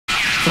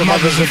for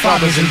mothers and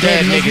fathers and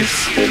dead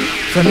niggas,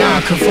 for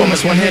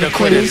non-conformists, one-hitter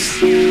quitters,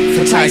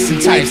 for Tyson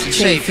types and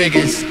shade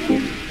figures.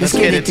 Let's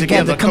get it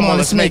together, come on,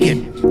 let's make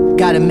it.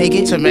 Gotta make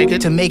it, To make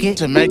it, to make it,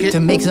 to make it, to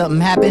make something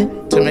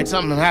happen, to make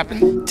something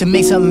happen. to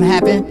make something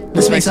happen.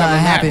 Let's make something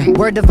happen. happen.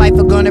 Word to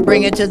PHIFE, gonna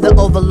bring it to the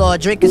overlord.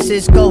 Drinking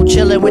Cisco,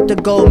 chilling with the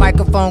gold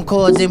microphone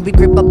cords, and we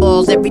grip our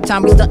balls every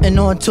time we stuntin'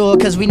 on tour,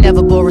 cause we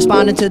never bore.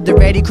 Responding to the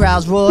ready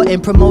crowds roar,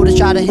 and promoters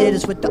try to hit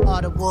us with the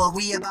art of war.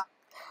 We about.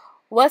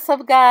 What's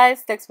up,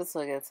 guys? Thanks for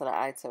tuning in to the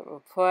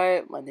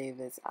iTipRePort. My name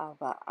is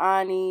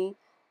iveriani.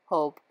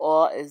 Hope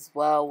all is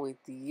well with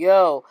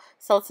you.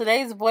 So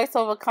today's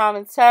voiceover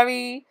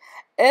commentary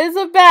is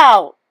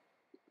about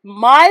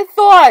my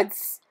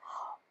thoughts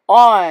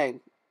on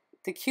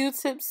the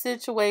Q-Tip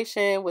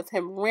situation with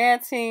him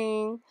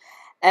ranting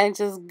and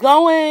just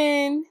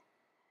going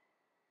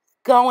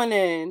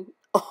in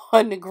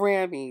on the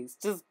Grammys.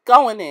 Just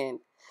going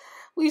in.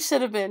 We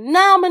should have been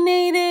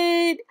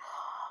nominated.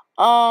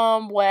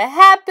 What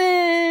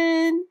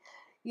happened?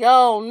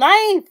 Yo,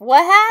 Ninth,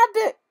 what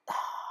happened?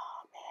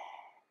 Oh,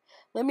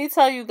 man. Let me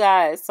tell you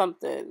guys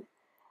something.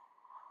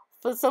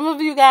 For some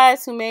of you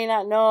guys who may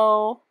not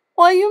know,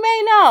 or you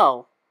may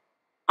know,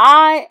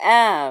 I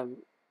am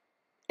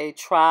a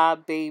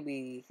tribe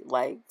baby.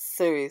 Like,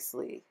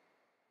 seriously.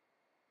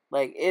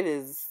 Like, it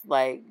is,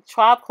 like,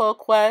 Tribe Called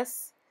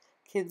Quest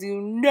can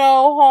do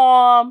no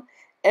harm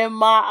in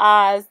my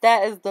eyes.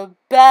 That is the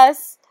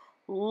best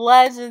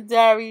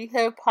legendary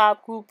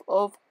hip-hop group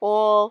of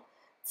all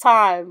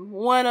time.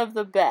 One of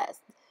the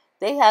best.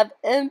 They have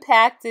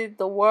impacted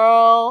the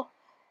world,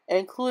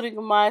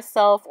 including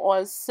myself,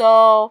 on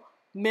so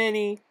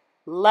many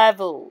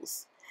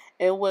levels.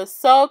 And what's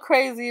so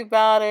crazy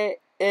about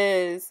it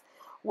is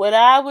when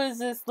I was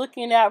just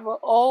looking at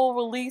old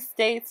release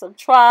dates of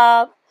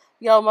Tribe,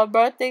 yo, my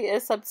birthday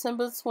is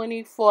September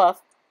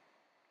 24th.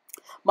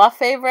 My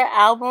favorite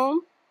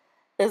album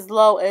is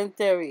Low End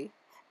Theory.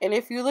 And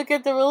if you look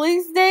at the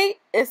release date,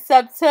 it's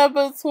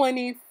September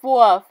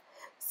 24th.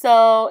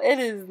 So it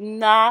is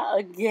not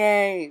a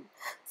game.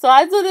 So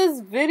I do this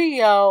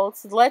video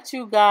to let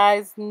you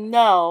guys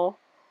know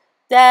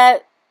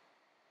that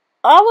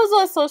I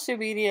was on social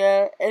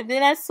media and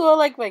then I saw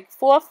like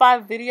 4 or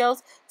 5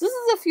 videos. This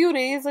is a few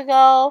days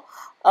ago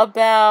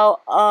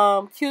about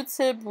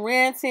Q-Tip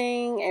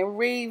ranting and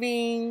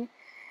raving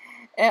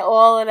and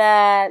all of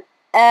that.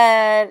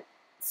 And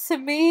to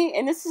me,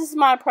 and this is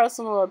my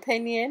personal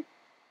opinion,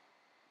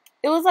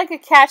 it was like a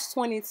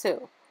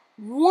catch-22.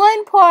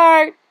 One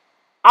part,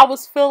 I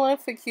was feeling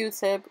for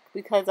Q-Tip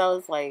because I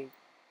was like,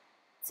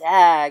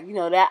 dag, you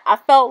know, that I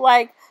felt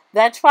like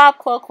that Tribe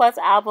Called Quest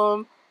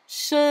album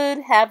should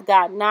have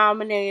got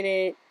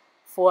nominated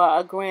for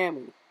a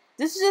Grammy.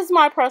 This is just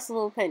my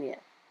personal opinion.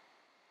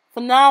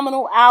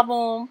 Phenomenal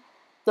album.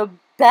 The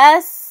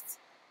best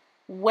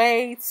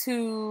way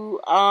to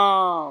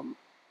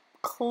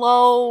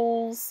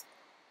close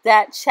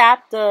that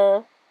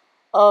chapter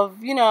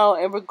of, you know,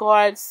 in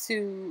regards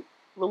to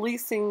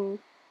releasing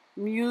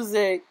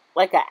music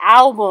like an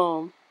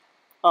album.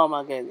 Oh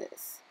my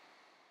goodness.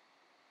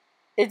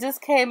 It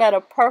just came at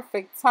a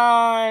perfect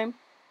time.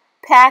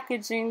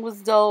 Packaging was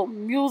dope.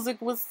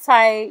 Music was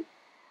tight.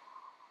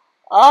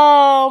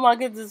 Oh my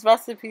goodness.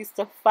 Rest in peace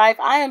to PHIFE.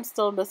 I am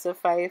still Mr.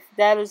 PHIFE.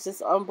 That is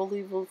just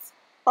unbelievable.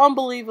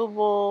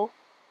 Unbelievable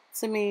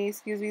to me.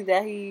 Excuse me,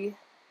 that he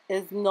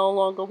is no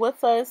longer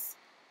with us.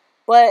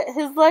 But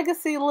his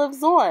legacy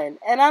lives on.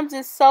 And I'm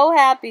just so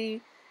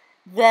happy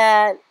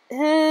that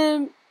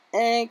him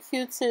and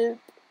Q-Tip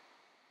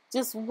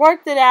just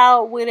worked it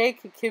out where they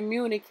could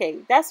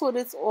communicate. That's what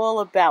it's all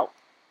about.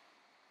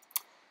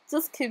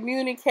 Just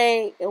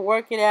communicate and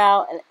work it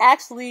out and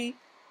actually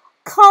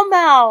come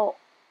out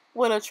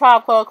with a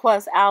Tribe Called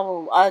Quest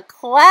album. A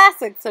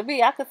classic to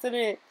me. I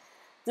consider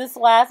this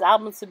last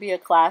album to be a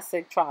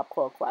classic Tribe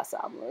Called Quest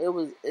album. It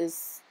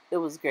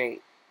was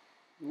great.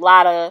 A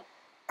lot of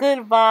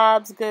good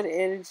vibes, good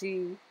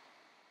energy.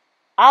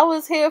 I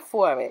was here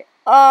for it.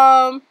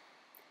 I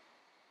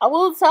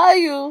will tell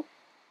you,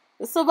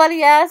 if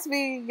somebody asked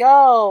me,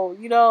 yo,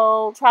 you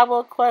know, Tribe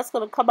Called Quest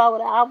gonna come out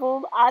with an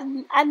album,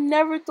 I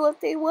never thought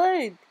they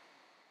would.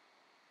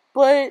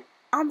 But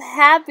I'm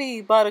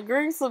happy, by the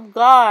grace of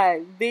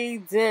God, they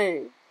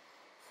did.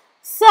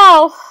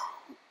 So,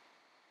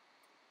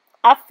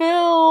 I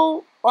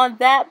feel on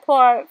that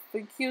part for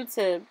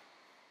Q-Tip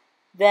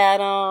that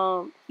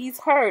he's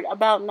hurt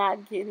about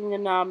not getting a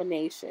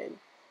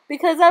nomination.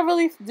 Because I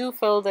really do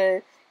feel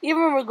that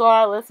even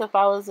regardless if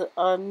I was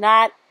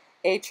not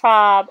a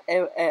Tribe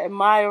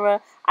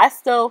admirer, I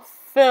still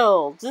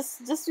feel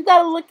just you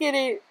gotta look at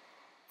it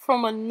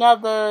from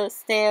another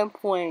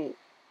standpoint.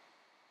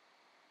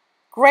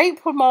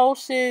 Great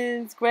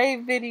promotions,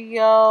 great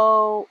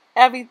video,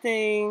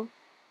 everything.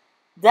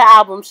 The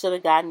album should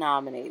have got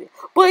nominated.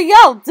 But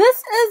yo, this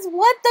is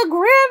what the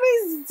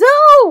Grammys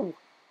do.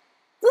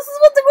 This is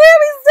what the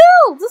Grammys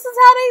do. This is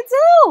how they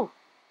do.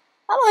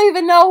 I don't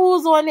even know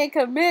who's on their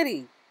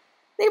committee.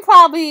 They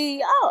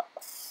probably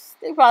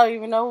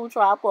even know who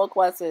Tribe Called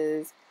Quest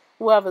is,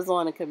 whoever's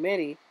on the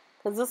committee.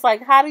 Because it's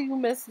like, how do you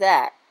miss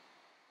that?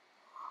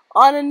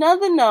 On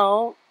another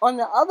note, on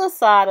the other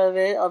side of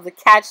it, of the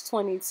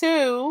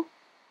catch-22,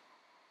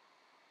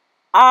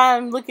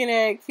 I'm looking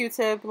at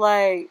Q-Tip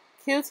like,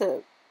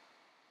 Q-Tip,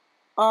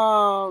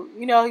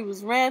 you know, he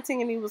was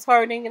ranting and he was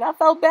hurting, and I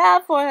felt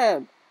bad for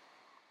him.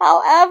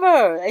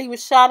 However, he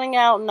was shouting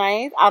out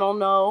Ninth. I don't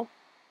know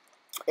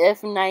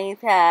if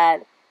Ninth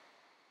had,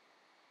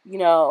 you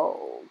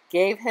know,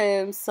 gave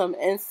him some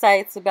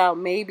insights about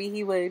maybe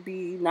he would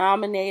be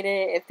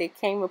nominated if they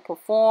came and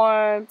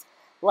performed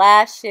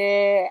last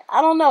year.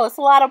 I don't know. It's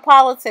a lot of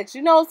politics.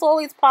 You know, it's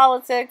always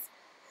politics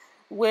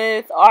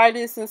with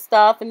artists and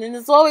stuff, and then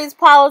there's always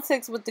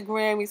politics with the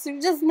Grammys, so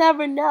you just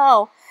never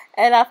know.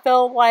 And I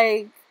felt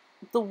like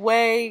the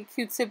way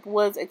Q-Tip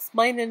was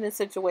explaining the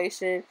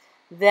situation,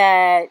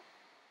 that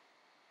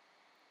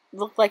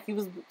looked like he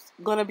was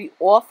going to be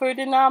offered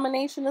a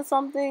nomination or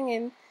something,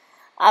 and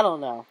I don't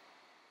know.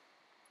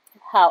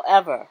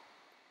 However,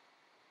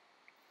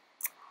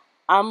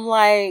 I'm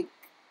like,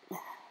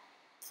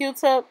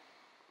 Q-Tip,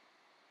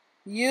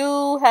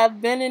 you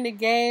have been in the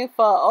game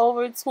for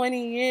over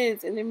 20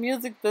 years in the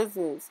music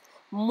business.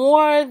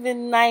 More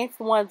than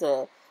Ninth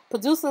Wonder.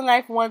 Producer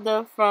Ninth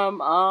Wonder from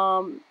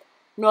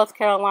North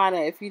Carolina,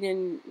 if you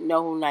didn't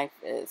know who Ninth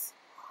is.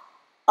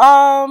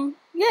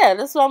 Yeah,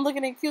 that's what I'm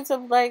looking at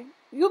Q-Tip like,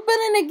 you've been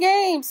in the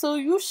game, so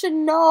you should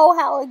know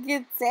how it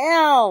gets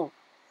down.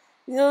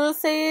 You know what I'm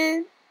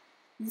saying?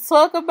 You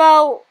talk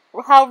about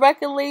how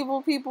record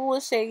label people were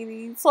shady.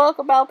 You talk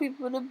about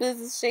people in the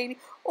business shady.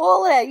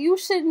 All that. You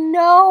should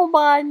know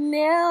by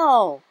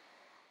now.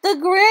 The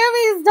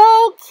Grammys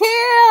don't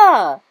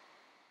care.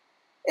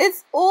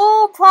 It's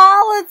all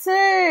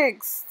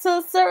politics to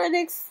a certain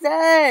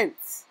extent.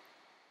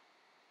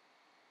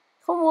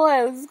 Come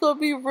on, let's go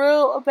be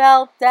real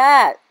about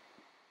that.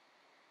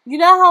 You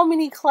know how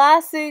many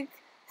classic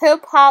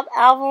hip-hop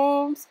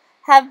albums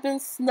have been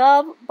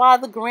snubbed by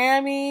the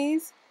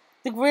Grammys?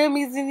 The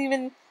Grammys didn't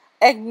even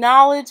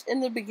acknowledge in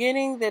the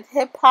beginning that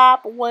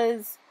hip-hop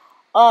was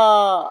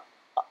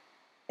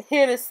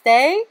here to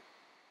stay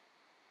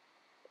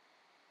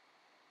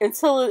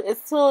until it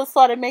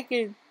started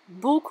making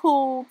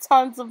buku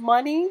tons of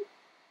money.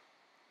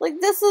 Like,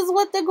 this is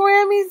what the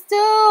Grammys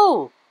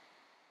do.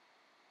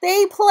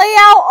 They play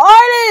out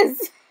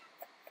artists.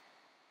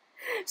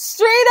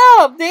 Straight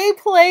up, they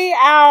play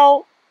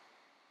out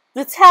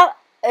the talent.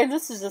 And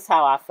this is just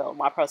how I feel,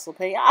 my personal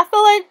opinion. I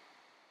feel like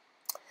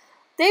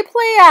they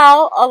play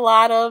out a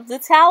lot of the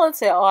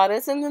talented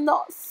artists, and then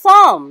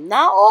some,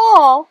 not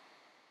all.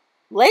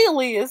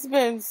 Lately, it's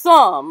been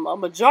some, a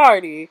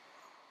majority,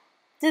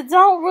 that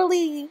don't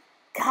really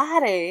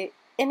got it,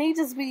 and they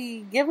just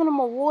be giving them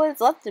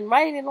awards left and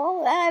right and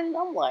all that, and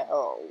I'm like,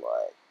 oh,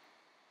 what?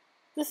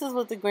 This is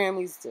what the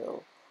Grammys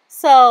do.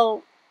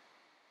 So,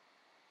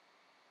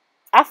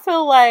 I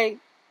feel like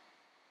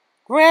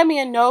Grammy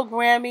and no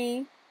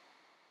Grammy,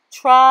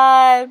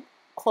 Tribe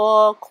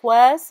Called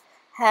Quest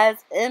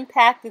has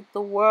impacted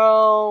the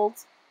world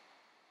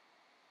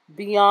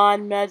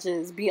beyond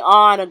measures,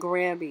 beyond a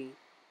Grammy.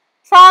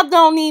 Tribe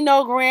don't need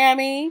no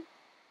Grammy.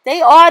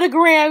 They are the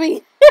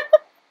Grammy.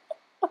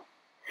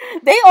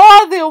 They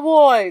are the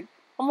award.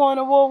 I'm on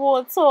a World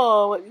War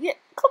tour. Yeah,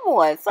 come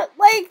on. So,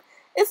 like,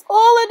 it's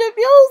all in the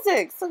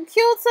music. So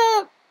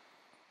Q-Tip,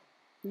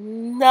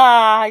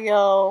 nah,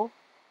 yo.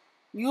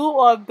 You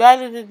are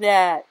better than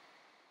that.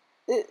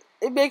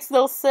 It makes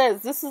no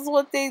sense. This is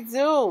what they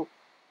do.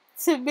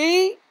 To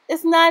me,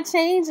 it's not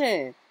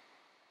changing.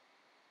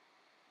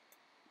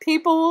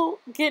 People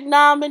get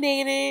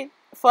nominated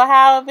for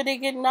however they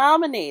get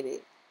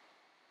nominated.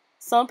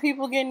 Some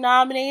people get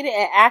nominated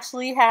and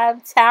actually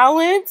have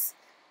talent,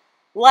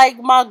 like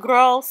my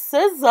girl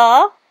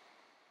SZA.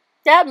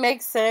 That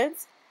makes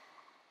sense.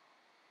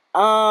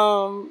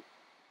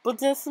 But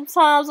then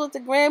sometimes with the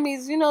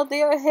Grammys, you know,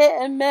 they're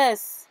hit and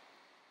miss.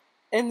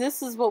 And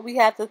this is what we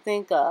have to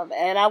think of.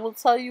 And I will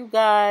tell you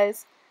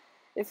guys,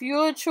 if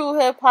you're a true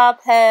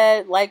hip-hop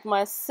head like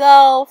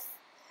myself,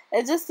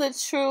 and just a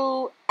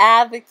true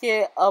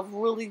advocate of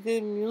really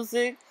good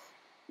music,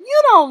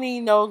 you don't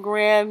need no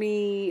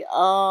Grammy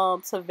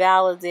to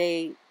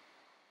validate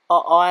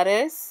an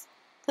artist.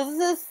 Because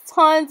there's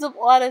tons of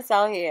artists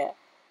out here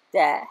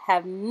that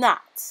have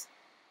not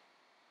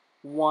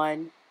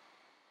won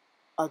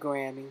a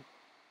Grammy.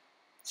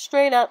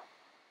 Straight up.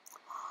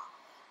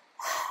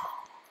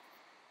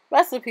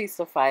 Rest in peace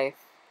to PHIFE.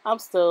 I'm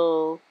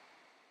still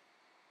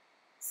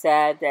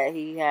sad that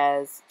he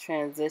has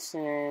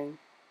transitioned,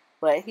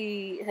 but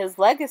his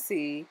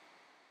legacy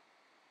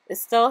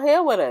is still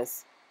here with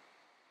us.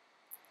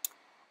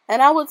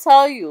 And I will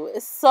tell you,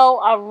 it's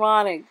so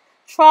ironic.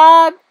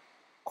 Tribe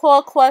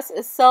Called Quest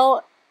is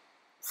so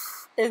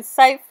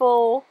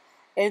insightful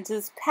and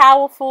just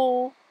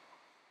powerful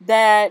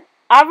that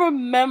I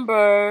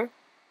remember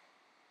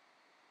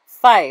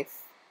PHIFE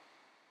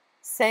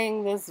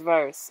saying this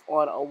verse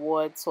on a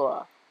award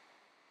tour.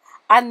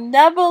 I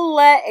never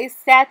let a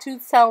statue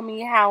tell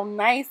me how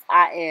nice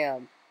I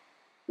am.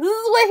 This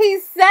is what he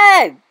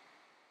said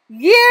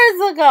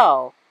years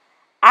ago.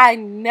 I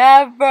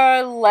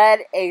never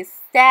let a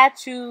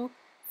statue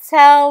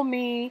tell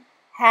me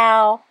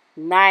how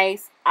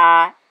nice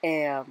I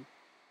am.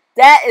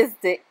 That is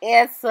the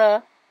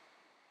answer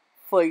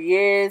for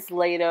years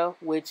later,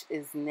 which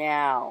is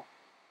now.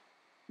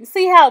 You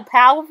see how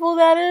powerful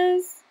that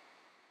is?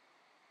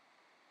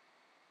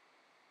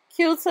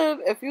 Q-Tip,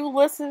 if you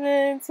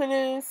listening to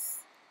this,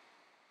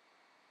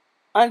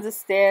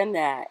 understand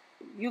that.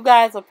 You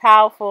guys are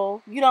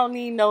powerful. You don't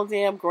need no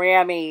damn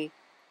Grammy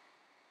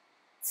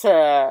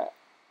to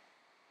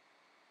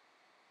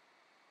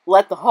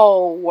let the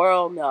whole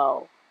world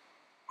know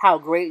how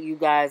great you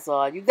guys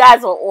are. You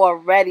guys are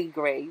already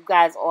great. You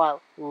guys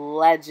are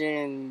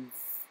legends.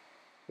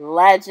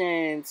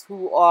 Legends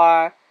who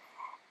are,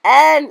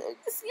 and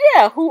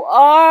yeah, who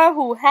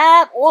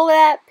have all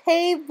that,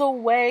 paved the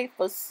way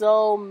for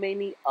so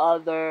many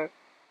other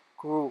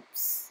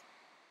groups.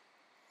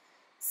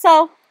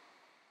 So,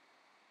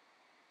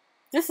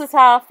 this is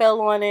how I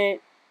feel on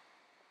it.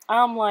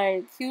 I'm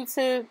like,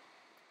 Q-Tip,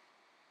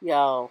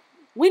 yo,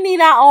 we need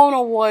our own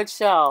award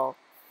show.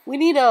 We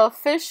need an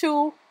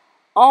official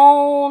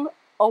own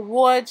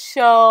award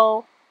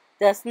show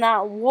that's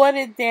not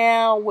watered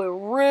down with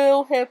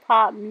real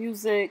hip-hop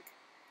music,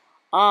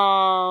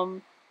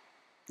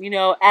 you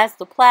know, as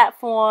the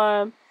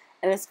platform,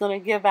 and it's going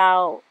to give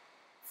out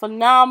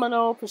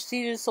phenomenal,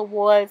 prestigious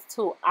awards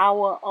to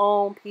our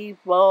own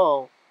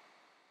people.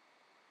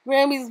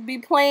 Grammys be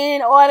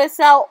playing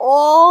artists out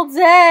all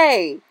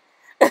day.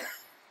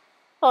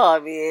 Oh,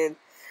 man.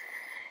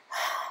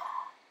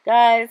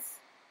 Guys,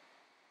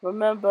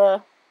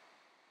 remember,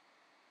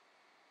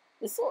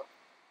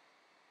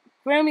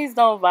 Grammys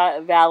don't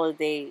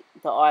validate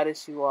the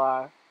artist you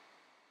are.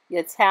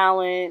 Your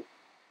talent,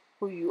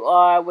 who you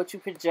are, what you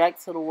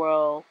project to the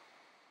world.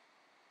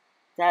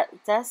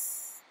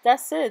 That's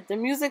it. The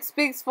music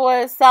speaks for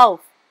itself.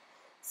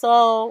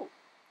 So,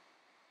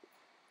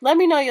 let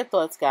me know your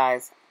thoughts,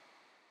 guys.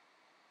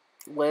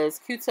 Was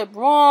Q-Tip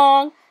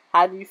wrong?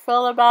 How do you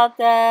feel about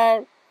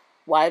that?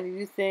 Why do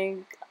you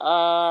think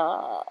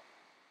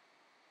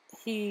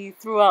he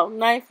threw out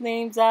knife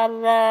names out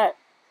of that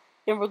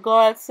in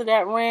regards to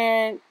that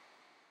rant?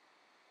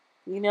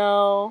 You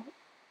know,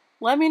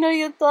 let me know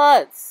your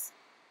thoughts.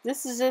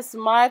 This is just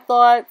my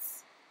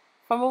thoughts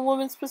from a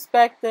woman's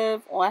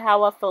perspective on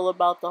how I feel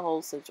about the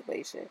whole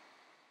situation.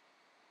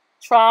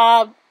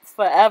 Tribe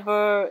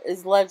forever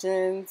is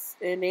legends,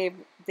 and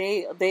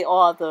they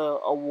are the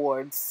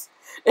awards.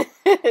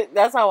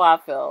 That's how I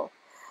feel.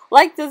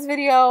 Like this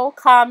video,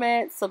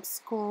 comment,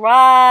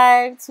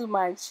 subscribe to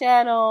my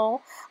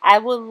channel. I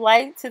would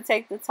like to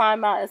take the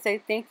time out and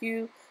say thank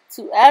you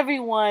to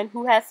everyone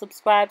who has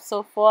subscribed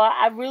so far.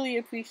 I really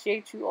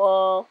appreciate you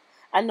all.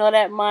 I know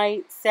that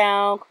might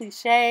sound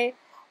cliche,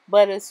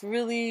 but it's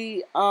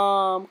really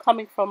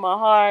coming from my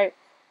heart,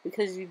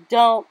 because you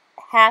don't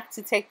have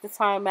to take the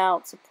time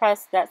out to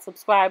press that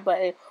subscribe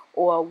button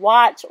or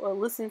watch or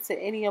listen to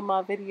any of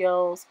my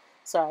videos.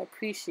 So I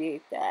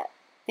appreciate that.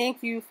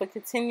 Thank you for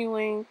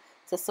continuing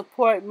to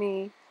support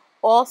me.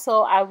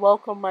 Also, I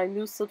welcome my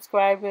new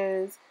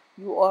subscribers.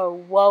 You are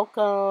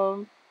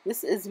welcome.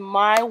 This is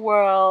my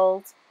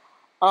world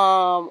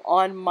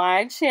on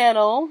my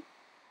channel.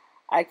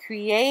 I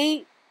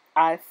create,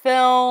 I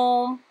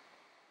film,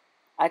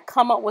 I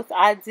come up with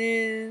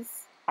ideas.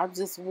 I'm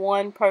just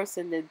one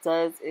person that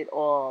does it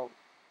all,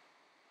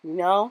 you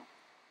know?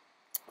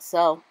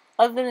 So,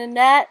 other than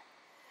that,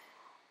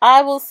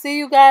 I will see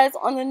you guys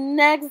on the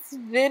next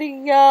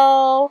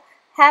video.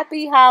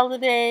 Happy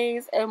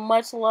holidays and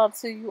much love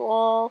to you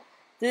all.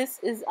 This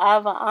is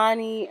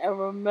iveriani, and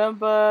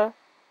remember,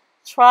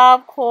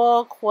 Tribe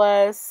Called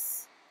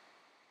Quest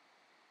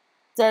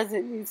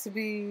doesn't need to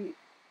be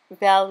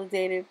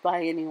validated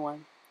by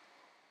anyone.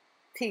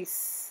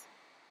 Peace.